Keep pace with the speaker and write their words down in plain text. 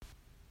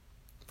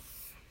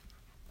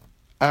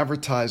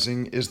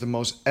advertising is the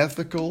most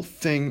ethical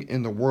thing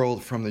in the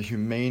world from the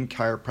humane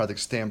chiropractic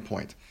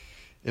standpoint.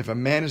 If a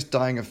man is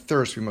dying of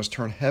thirst, we must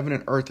turn heaven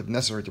and earth if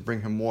necessary to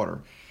bring him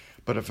water.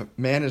 But if a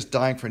man is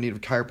dying for need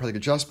of chiropractic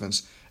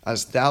adjustments,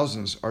 as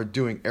thousands are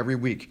doing every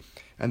week,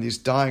 and these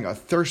dying are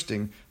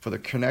thirsting for the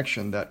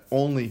correction that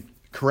only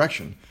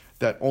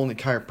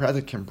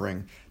chiropractic can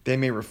bring, they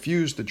may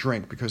refuse the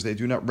drink because they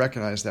do not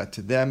recognize that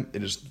to them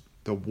it is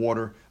the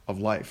water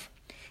of life.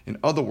 In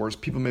other words,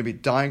 people may be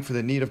dying for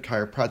the need of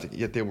chiropractic,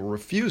 yet they will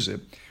refuse it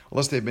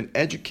unless they've been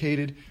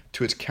educated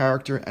to its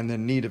character and the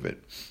need of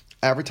it.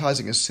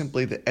 Advertising is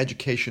simply the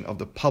education of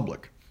the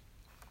public.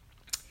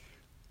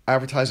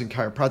 Advertising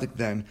chiropractic,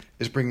 then,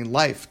 is bringing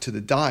life to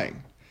the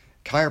dying.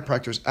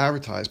 Chiropractors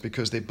advertise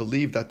because they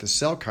believe that to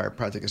sell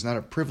chiropractic is not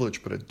a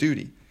privilege but a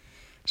duty.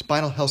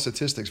 Spinal health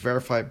statistics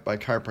verified by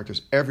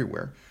chiropractors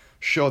everywhere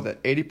show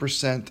that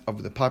 80%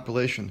 of the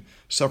population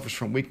suffers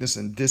from weakness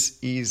and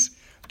dis-ease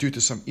due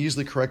to some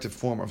easily corrected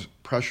form of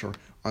pressure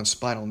on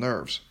spinal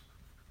nerves.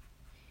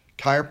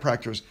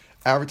 Chiropractors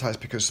advertise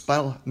because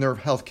spinal nerve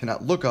health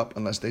cannot look up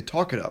unless they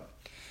talk it up.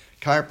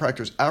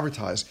 Chiropractors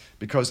advertise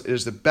because it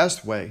is the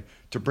best way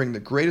to bring the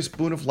greatest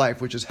boon of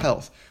life, which is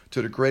health,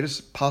 to the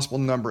greatest possible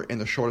number in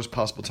the shortest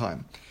possible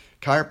time.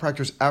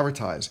 Chiropractors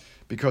advertise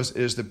because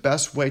it is the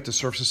best way to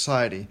serve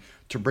society,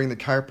 to bring the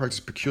chiropractor's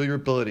peculiar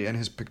ability and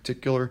his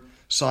particular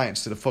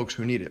science to the folks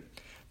who need it.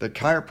 The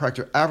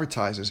chiropractor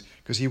advertises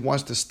because he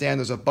wants to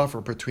stand as a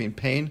buffer between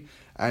pain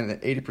and the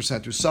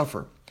 80% who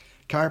suffer.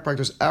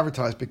 Chiropractors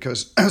advertise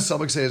because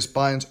subluxated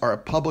spines are a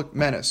public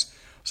menace,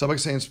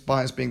 subluxated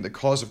spines being the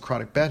cause of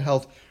chronic bad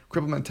health,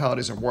 crippled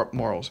mentalities, and warped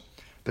morals.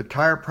 The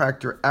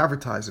chiropractor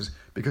advertises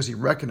because he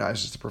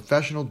recognizes the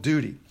professional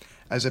duty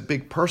as a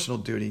big personal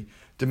duty,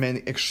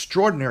 demanding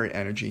extraordinary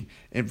energy,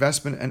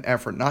 investment, and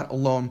effort, not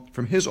alone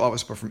from his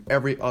office, but from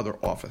every other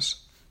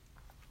office.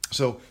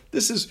 So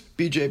this is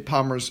B.J.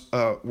 Palmer's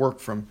work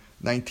from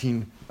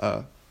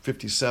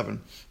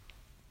 1957.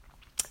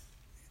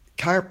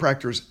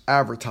 Chiropractors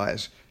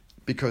advertise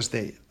because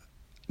they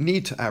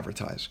need to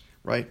advertise,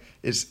 right?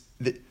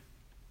 The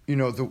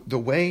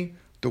way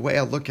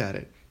I look at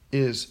it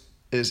is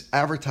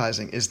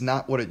advertising is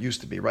not what it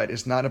used to be, right?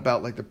 It's not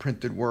about like the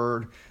printed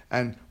word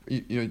and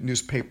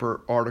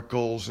newspaper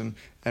articles and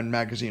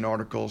magazine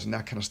articles and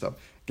that kind of stuff.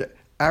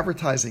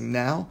 Advertising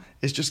now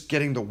is just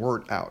getting the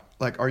word out.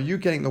 Like, are you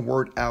getting the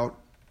word out?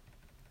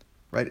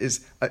 Right?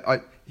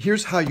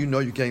 Here's how you know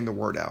you're getting the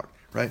word out,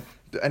 right?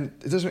 And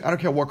I don't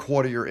care what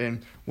quarter you're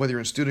in, whether you're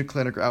in student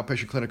clinic or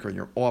outpatient clinic or in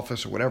your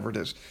office or whatever it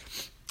is.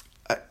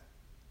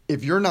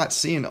 If you're not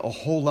seeing a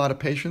whole lot of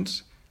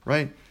patients,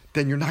 right,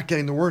 then you're not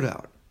getting the word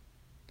out,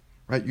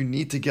 right? You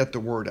need to get the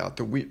word out.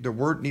 The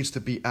word needs to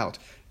be out.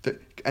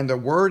 And the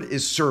word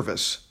is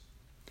service,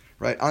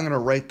 right? I'm going to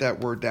write that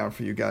word down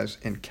for you guys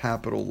in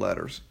capital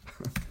letters,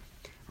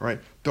 right?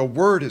 The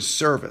word is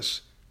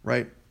service,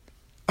 right?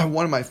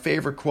 One of my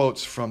favorite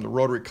quotes from the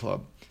Rotary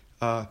Club,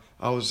 I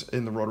was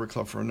in the Rotary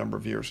Club for a number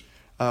of years.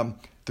 One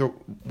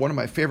of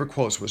my favorite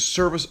quotes was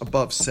service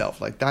above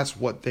self. Like, that's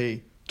what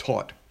they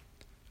taught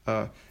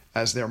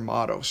as their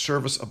motto,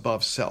 service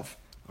above self.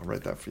 I'll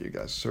write that for you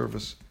guys.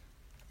 Service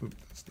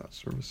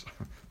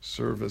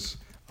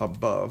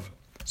above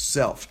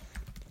self.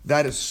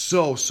 That is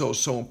so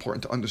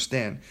important to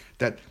understand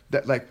that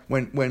like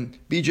when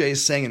BJ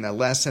is saying in that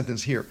last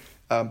sentence here,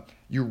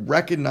 you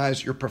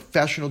recognize your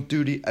professional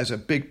duty as a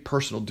big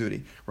personal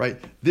duty, right?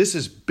 This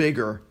is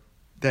bigger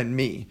than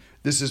me.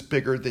 This is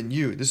bigger than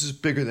you. This is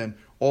bigger than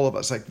all of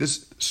us. Like,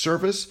 this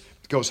service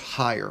goes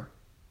higher,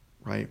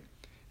 right?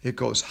 It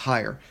goes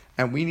higher.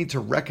 And we need to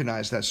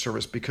recognize that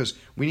service because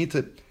we need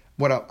to,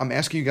 what I'm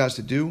asking you guys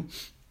to do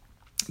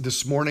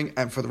this morning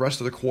and for the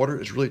rest of the quarter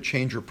is really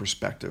change your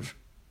perspective,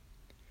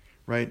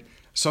 right?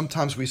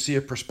 Sometimes we see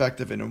a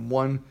perspective in a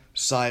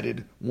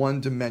one-sided,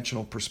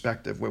 one-dimensional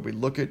perspective where we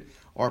look at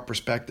our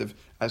perspective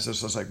as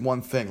this is like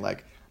one thing,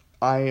 like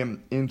I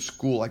am in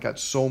school, I got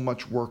so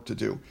much work to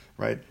do,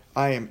 right?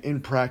 I am in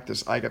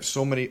practice, I got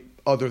so many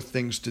other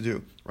things to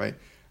do, right?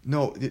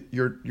 No,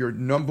 your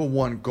number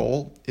one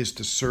goal is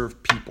to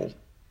serve people.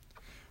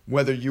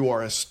 Whether you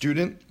are a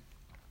student,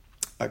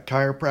 a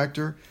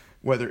chiropractor,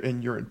 whether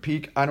you're in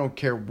peak, I don't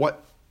care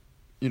what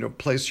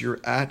place you're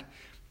at,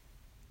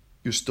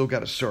 you still got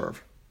to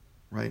serve,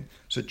 right?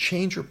 So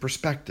change your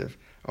perspective.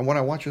 And what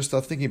I want you to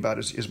start thinking about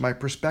is my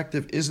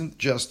perspective isn't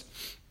just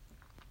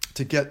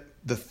to get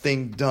the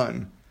thing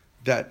done.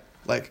 That,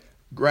 like,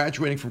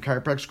 graduating from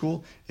chiropractic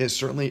school is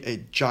certainly a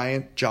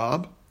giant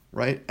job,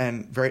 right?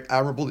 And very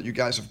admirable that you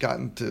guys have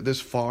gotten to this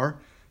far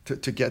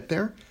to get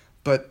there.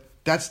 But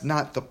that's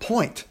not the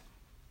point.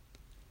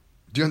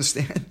 Do you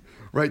understand?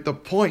 Right? The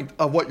point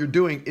of what you're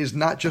doing is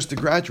not just to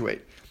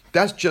graduate.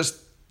 That's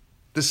just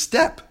the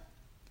step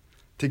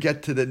to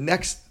get to the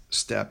next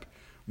step,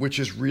 which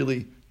is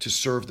really to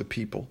serve the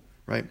people,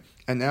 right?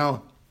 And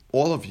now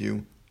all of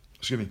you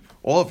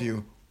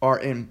are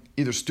in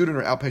either student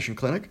or outpatient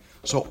clinic.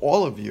 So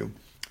all of you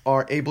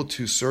are able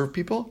to serve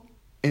people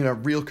in a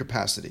real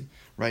capacity,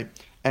 right?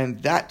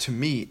 And that to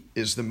me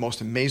is the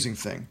most amazing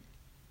thing.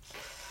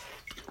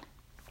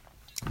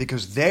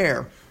 because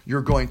there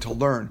you're going to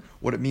learn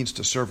what it means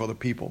to serve other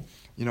people.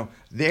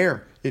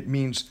 There it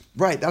means,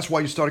 right, that's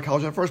why you started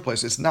college in the first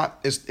place.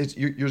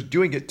 You're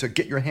doing it to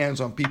get your hands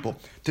on people,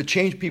 to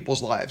change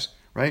people's lives,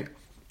 right?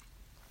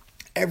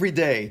 Every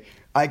day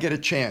I get a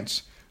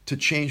chance to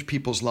change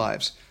people's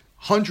lives.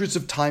 Hundreds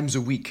of times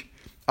a week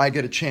I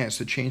get a chance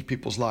to change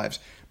people's lives.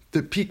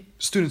 The peak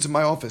students in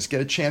my office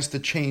get a chance to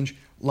change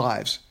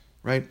lives,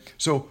 right?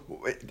 So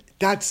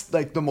that's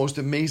like the most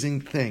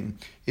amazing thing,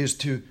 is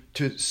to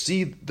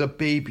see the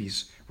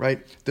babies,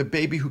 right? The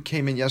baby who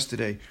came in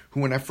yesterday,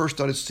 who when I first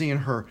started seeing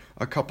her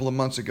a couple of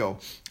months ago,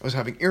 I was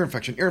having ear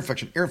infection,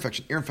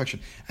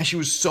 and she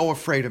was so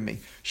afraid of me.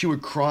 She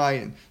would cry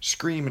and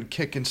scream and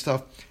kick and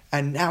stuff,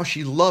 and now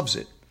she loves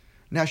it.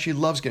 Now she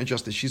loves getting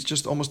adjusted. She's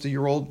just almost a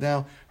year old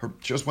now.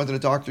 Just went to the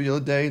doctor the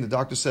other day, and the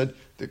doctor said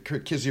the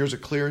kid's ears are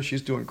clear and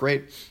she's doing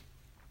great.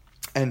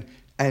 And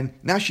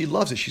now she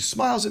loves it. She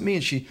smiles at me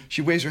and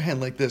she waves her hand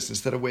like this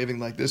instead of waving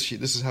like this.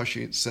 This is how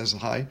she says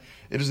hi.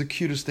 It is the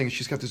cutest thing.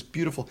 She's got this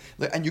beautiful,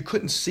 and you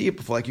couldn't see it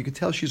before. Like, you could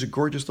tell she's a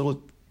gorgeous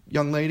little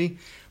young lady,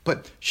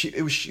 but she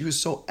was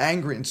so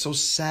angry and so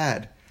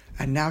sad,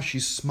 and now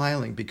she's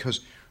smiling because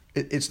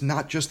it's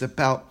not just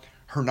about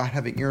her not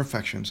having ear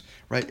infections,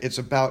 right? It's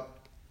about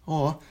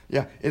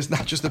it's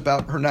not just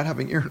about her not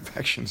having ear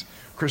infections,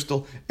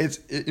 Crystal.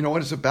 You know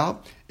what it's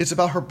about? It's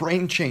about her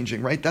brain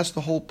changing, right? That's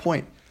the whole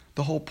point.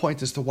 The whole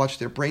point is to watch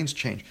their brains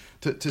change,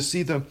 to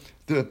see the.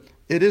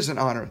 It is an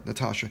honor,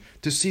 Natasha,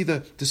 to see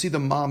the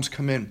moms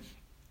come in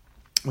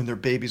when their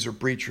babies are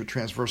breech or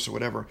transverse or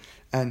whatever.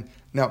 And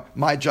now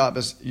my job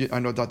is, I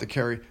know Dr.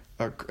 Carey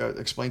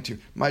explained to you,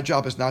 my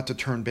job is not to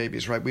turn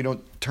babies, right? We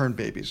don't turn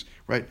babies,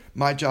 right?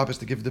 My job is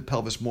to give the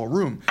pelvis more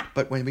room.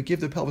 But when we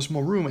give the pelvis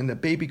more room and the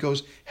baby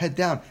goes head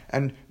down,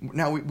 and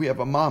now we have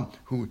a mom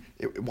who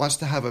wants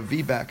to have a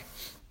VBAC.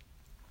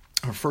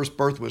 Her first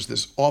birth was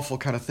this awful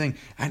kind of thing.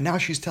 And now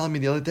she's telling me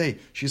the other day,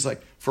 she's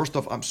like, first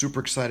off, I'm super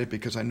excited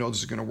because I know this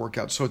is going to work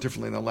out so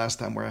differently than the last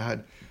time where I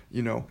had,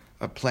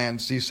 a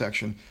planned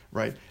C-section,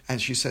 right? And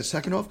she said,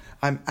 second off,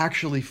 I'm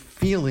actually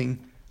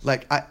feeling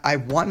like I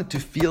wanted to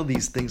feel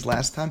these things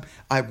last time.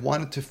 I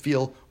wanted to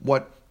feel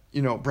what,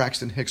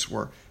 Braxton Hicks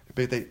were.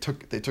 They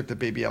took the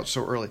baby out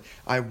so early.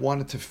 I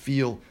wanted to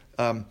feel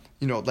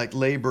like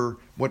labor,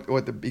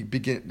 what the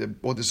begin,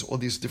 all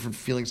these different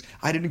feelings.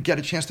 I didn't get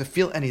a chance to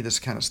feel any of this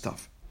kind of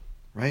stuff,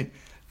 right?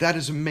 That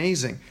is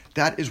amazing.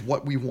 That is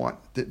what we want.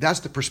 That's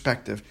the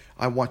perspective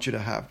I want you to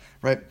have,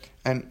 right?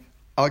 And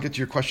I'll get to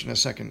your question in a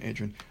second,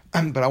 Adrian.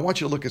 But I want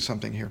you to look at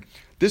something here.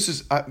 This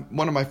is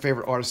one of my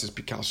favorite artists is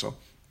Picasso.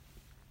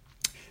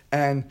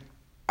 And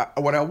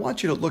what I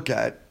want you to look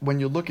at when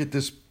you look at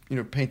this,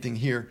 painting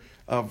here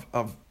of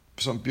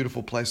some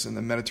beautiful place in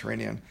the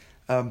Mediterranean,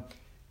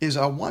 is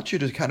I want you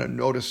to kind of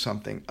notice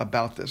something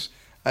about this.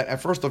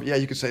 At first off,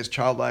 you could say it's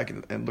childlike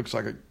and looks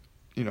like a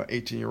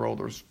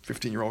 18-year-old or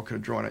 15-year-old could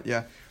have drawn it.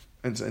 Yeah,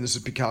 and this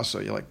is Picasso.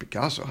 You're like,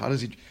 Picasso, how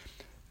does he?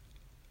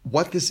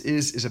 What this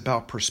is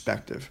about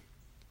perspective.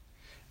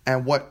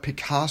 And what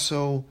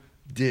Picasso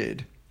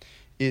did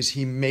is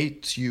he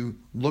makes you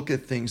look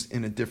at things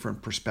in a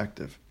different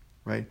perspective,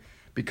 right?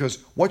 Because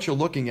what you're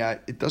looking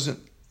at, it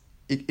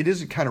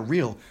isn't kind of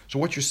real. So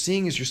what you're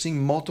seeing is you're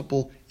seeing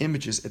multiple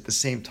images at the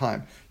same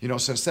time.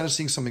 So instead of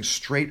seeing something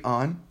straight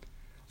on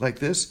like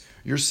this,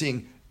 you're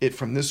seeing it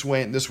from this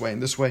way and this way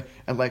and this way.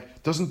 And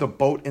like, doesn't the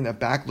boat in the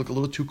back look a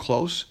little too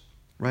close,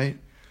 right?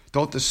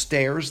 Don't the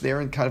stairs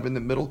there and kind of in the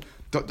middle,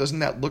 doesn't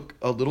that look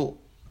a little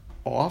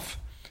off?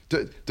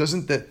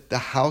 Doesn't the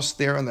house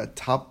there on the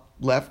top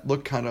left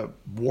look kind of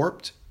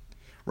warped,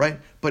 right?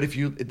 But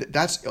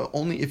that's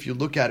only if you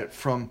look at it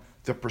from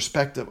the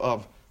perspective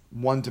of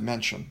one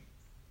dimension,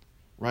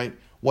 right?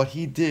 What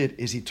he did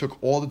is he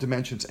took all the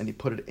dimensions and he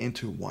put it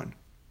into one.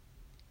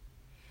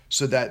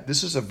 So that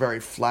this is a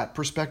very flat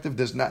perspective.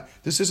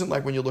 This isn't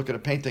like when you look at a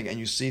painting and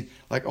you see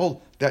like,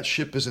 oh, that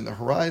ship is in the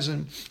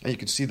horizon and you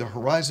can see the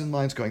horizon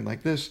lines going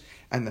like this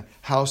and the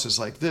house is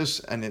like this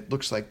and it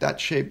looks like that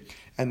shape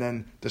and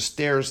then the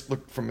stairs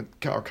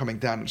are coming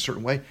down in a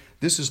certain way.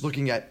 This is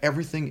looking at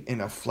everything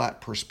in a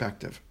flat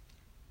perspective.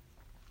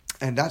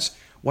 And that's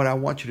what I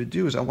want you to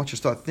do is I want you to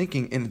start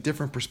thinking in a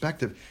different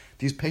perspective.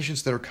 These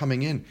patients that are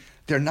coming in,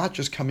 they're not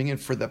just coming in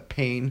for the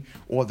pain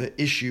or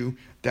the issue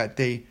that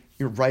they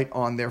write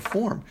on their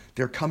form.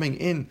 They're coming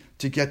in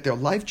to get their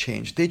life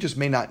changed. They just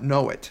may not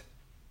know it,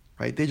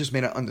 right? They just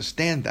may not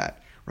understand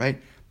that,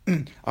 right?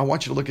 I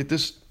want you to look at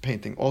this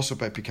painting, also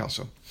by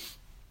Picasso.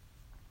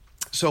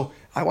 So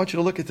I want you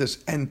to look at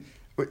this, and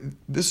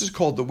this is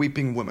called The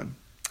Weeping Woman.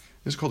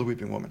 This is called The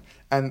Weeping Woman,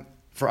 and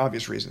for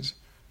obvious reasons.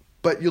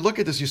 But you look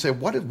at this, you say,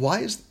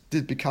 why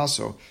did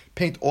Picasso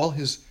paint all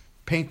his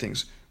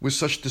paintings with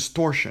such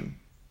distortion?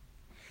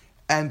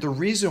 And the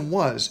reason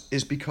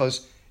is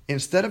because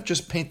instead of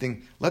just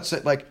painting, let's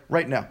say like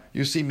right now,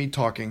 you see me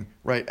talking,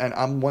 right? And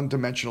I'm one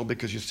dimensional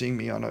because you're seeing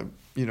me on a,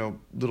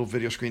 little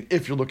video screen,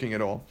 if you're looking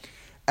at all.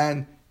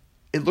 And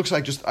it looks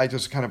like I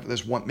just kind of,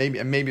 there's one,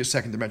 maybe a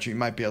second dimension, you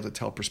might be able to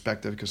tell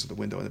perspective because of the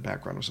window in the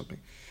background or something.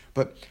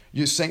 But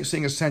you're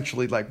seeing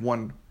essentially like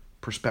one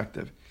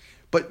perspective.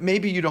 But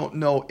maybe you don't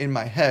know in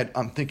my head,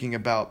 I'm thinking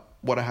about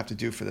what I have to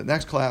do for the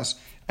next class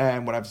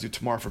and what I have to do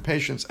tomorrow for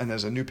patients. And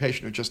there's a new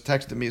patient who just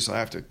texted me, so I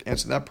have to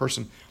answer that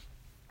person.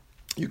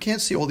 You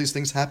can't see all these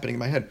things happening in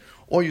my head.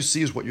 All you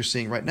see is what you're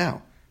seeing right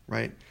now,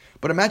 right?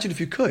 But imagine if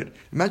you could.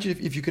 Imagine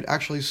if you could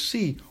actually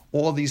see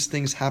all these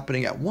things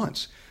happening at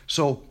once.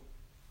 So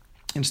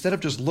instead of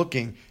just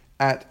looking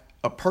at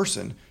a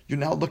person, you're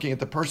now looking at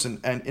the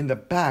person, and in the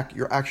back,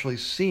 you're actually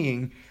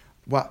seeing,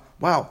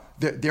 wow,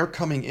 they're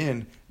coming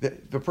in.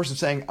 The person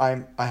saying,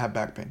 I have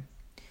back pain.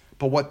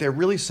 But what they're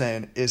really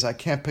saying is, I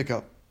can't pick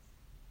up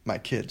my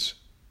kids.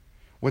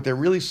 What they're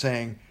really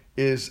saying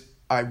is,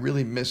 I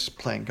really miss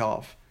playing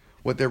golf.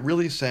 What they're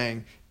really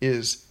saying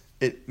is,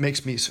 it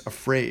makes me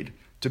afraid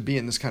to be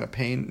in this kind of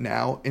pain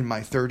now in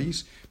my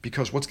 30s,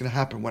 because what's going to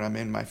happen when I'm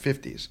in my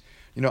 50s?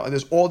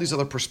 There's all these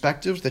other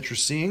perspectives that you're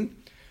seeing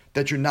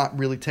that you're not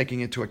really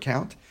taking into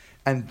account.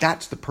 And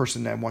that's the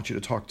person that I want you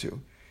to talk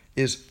to,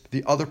 is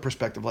the other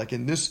perspective. Like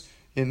in this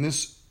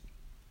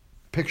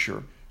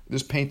picture,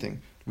 this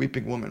painting,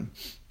 Weeping Woman,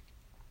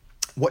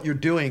 what you're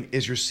doing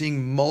is you're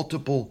seeing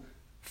multiple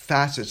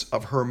facets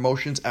of her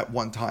emotions at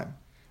one time,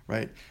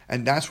 right?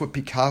 And that's what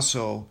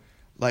Picasso,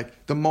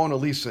 like the Mona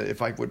Lisa,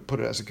 if I would put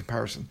it as a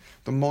comparison,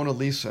 the Mona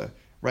Lisa,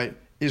 right,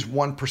 is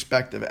one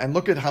perspective. And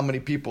look at how many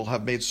people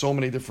have made so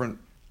many different,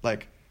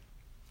 like,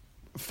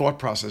 thought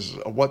processes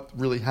of what's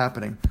really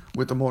happening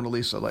with the Mona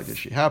Lisa. Like, is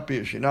she happy?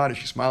 Is she not? Is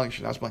she smiling? Is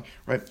she not smiling?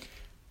 Right?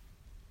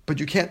 But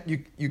you can't.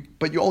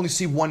 But you only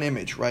see one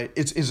image, right?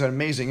 It's an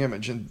amazing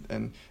image,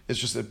 and it's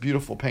just a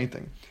beautiful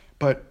painting.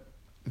 But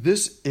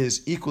this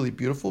is equally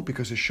beautiful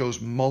because it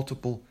shows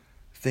multiple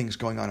things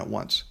going on at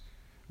once.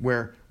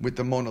 Where with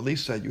the Mona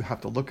Lisa, you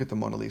have to look at the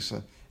Mona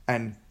Lisa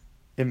and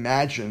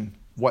imagine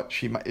what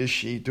is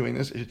she doing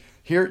this?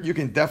 Here you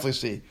can definitely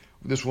see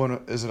this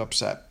one is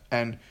upset,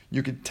 and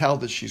you could tell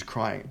that she's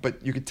crying,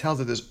 but you could tell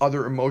that there's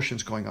other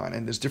emotions going on,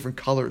 and there's different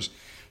colors.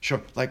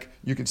 Like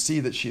you can see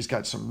that she's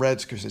got some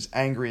reds because she's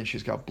angry, and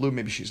she's got blue.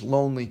 Maybe she's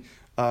lonely.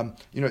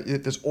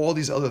 There's all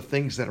these other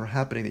things that are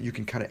happening that you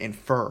can kind of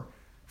infer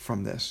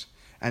from this,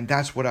 and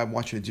that's what I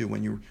want you to do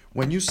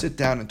when you sit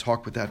down and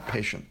talk with that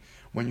patient,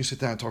 when you sit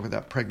down and talk with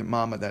that pregnant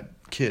mama, that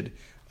kid,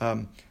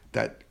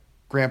 that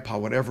grandpa,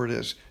 whatever it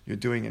is you're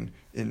doing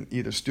in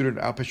either student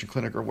or outpatient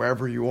clinic or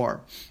wherever you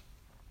are.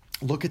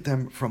 Look at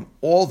them from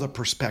all the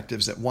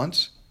perspectives at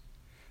once,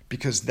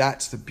 because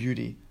that's the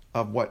beauty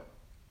of what,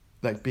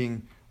 like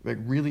being, like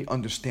really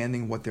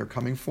understanding what they're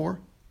coming for,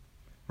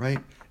 right?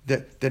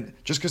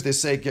 That just because they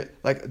say,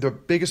 like the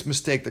biggest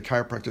mistake that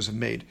chiropractors have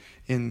made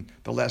in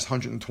the last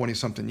 120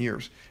 something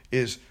years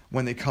is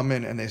when they come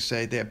in and they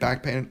say they have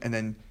back pain, and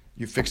then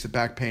you fix the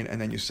back pain, and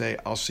then you say,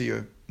 I'll see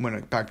you when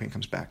a back pain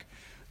comes back.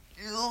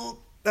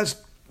 That's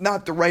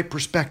not the right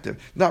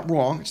perspective. Not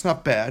wrong, it's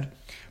not bad,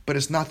 but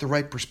it's not the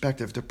right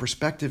perspective. The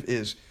perspective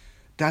is,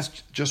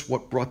 that's just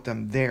what brought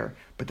them there,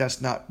 but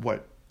that's not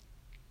what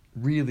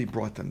really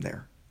brought them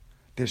there.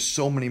 There's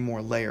so many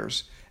more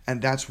layers,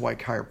 and that's why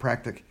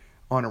chiropractic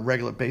on a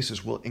regular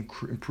basis will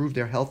improve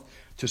their health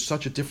to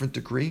such a different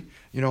degree.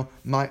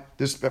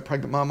 This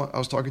pregnant mama I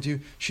was talking to,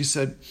 she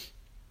said,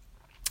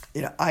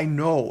 I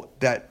know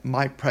that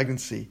my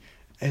pregnancy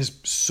is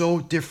so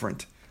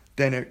different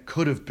than it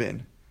could have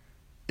been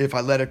if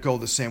I let it go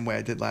the same way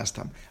I did last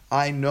time.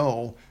 I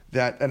know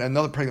that, and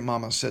another pregnant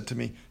mama said to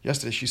me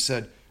yesterday, she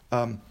said,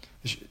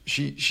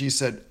 she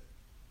said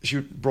she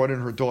brought in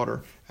her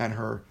daughter and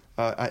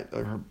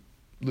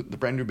the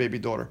brand new baby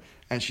daughter,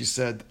 and she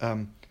said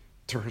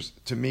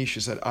to me, she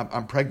said,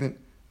 I'm pregnant.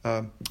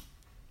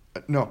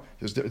 No,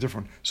 there's a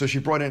different one. So she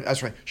brought in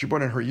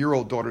her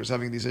year-old daughter who's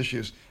having these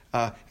issues,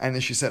 and then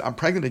she said, I'm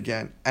pregnant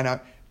again, and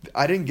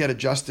I didn't get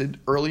adjusted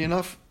early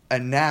enough.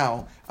 And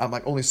now I'm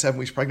like only 7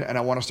 weeks pregnant, and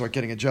I want to start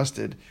getting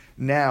adjusted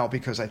now,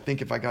 because I think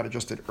if I got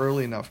adjusted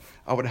early enough,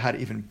 I would have had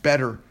even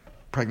better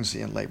pregnancy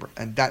and labor.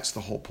 And that's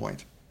the whole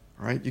point.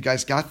 All right? You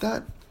guys got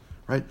that?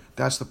 Right?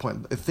 That's the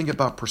point. Think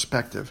about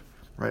perspective.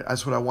 Right?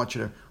 That's what I want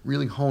you to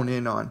really hone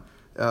in on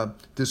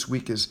this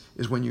week is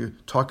when you're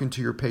talking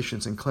to your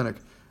patients in clinic.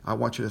 I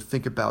want you to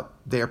think about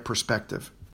their perspective.